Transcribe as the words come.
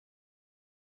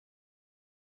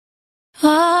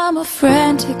I'm a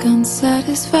frantic,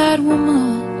 unsatisfied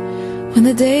woman when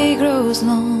the day grows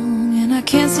long and I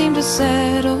can't seem to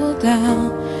settle down.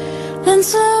 Then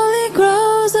slowly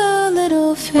grows a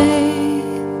little faith.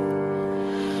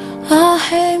 I'll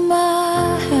hang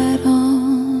my hat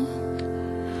on.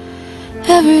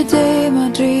 Every day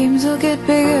my dreams will get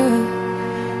bigger.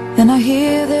 Then I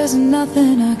hear there's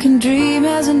nothing I can dream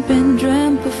hasn't been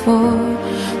dreamt before.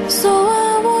 So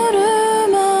I water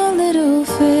my little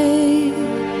faith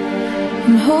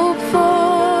and hope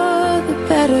for the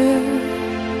better.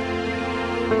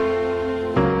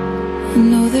 I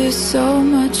know there's so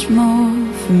much more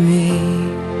for me.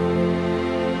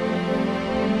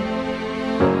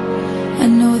 I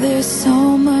know there's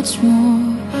so much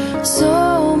more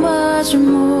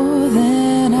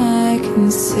than I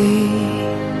can see.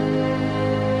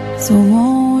 So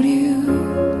won't you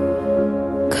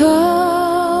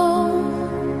come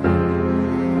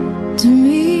to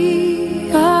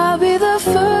me? I'll be the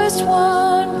first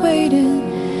one waiting.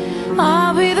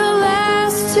 I'll be the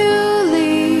last to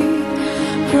leave.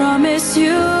 Promise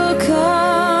you'll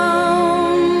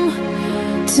come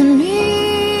to me.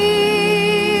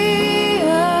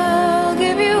 I'll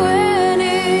give you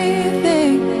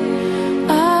anything.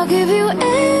 I'll give you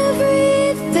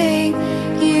everything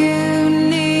you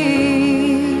need.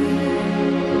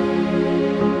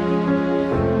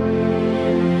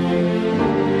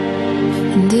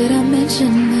 And did I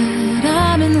mention that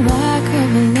I'm in lack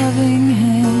of a loving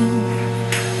hand?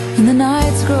 And the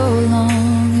nights grow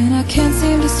long and I can't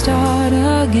seem to start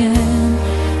again.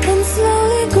 Then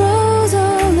slowly grows a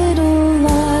little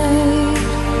light,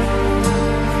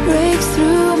 breaks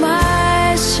through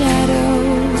my shadow,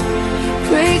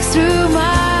 breaks through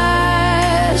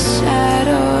my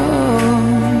shadow.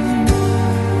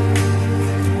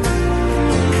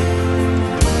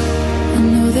 I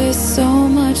know there's so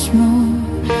much more.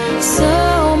 So